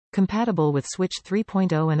Compatible with Switch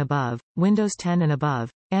 3.0 and above, Windows 10 and above,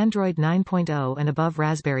 Android 9.0 and above,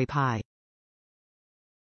 Raspberry Pi.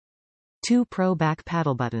 2 Pro back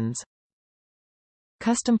paddle buttons.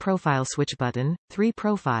 Custom profile switch button, 3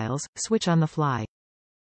 profiles, switch on the fly.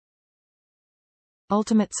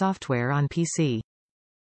 Ultimate software on PC.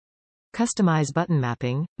 Customize button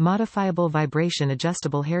mapping, modifiable vibration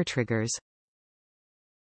adjustable hair triggers.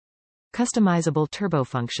 Customizable turbo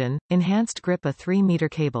function, enhanced grip, a 3-meter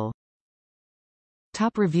cable.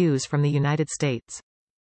 Top reviews from the United States.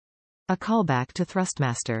 A callback to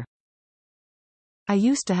Thrustmaster. I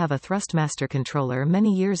used to have a Thrustmaster controller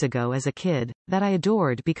many years ago as a kid, that I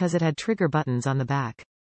adored because it had trigger buttons on the back.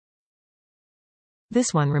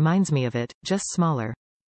 This one reminds me of it, just smaller.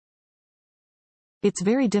 It's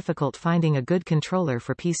very difficult finding a good controller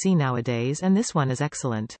for PC nowadays, and this one is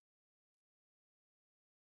excellent.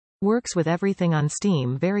 Works with everything on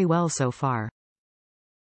Steam very well so far.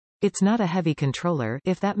 It's not a heavy controller,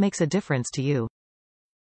 if that makes a difference to you.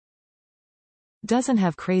 Doesn't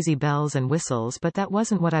have crazy bells and whistles, but that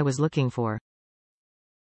wasn't what I was looking for.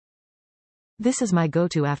 This is my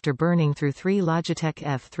go-to after burning through 3 Logitech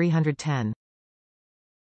F-310.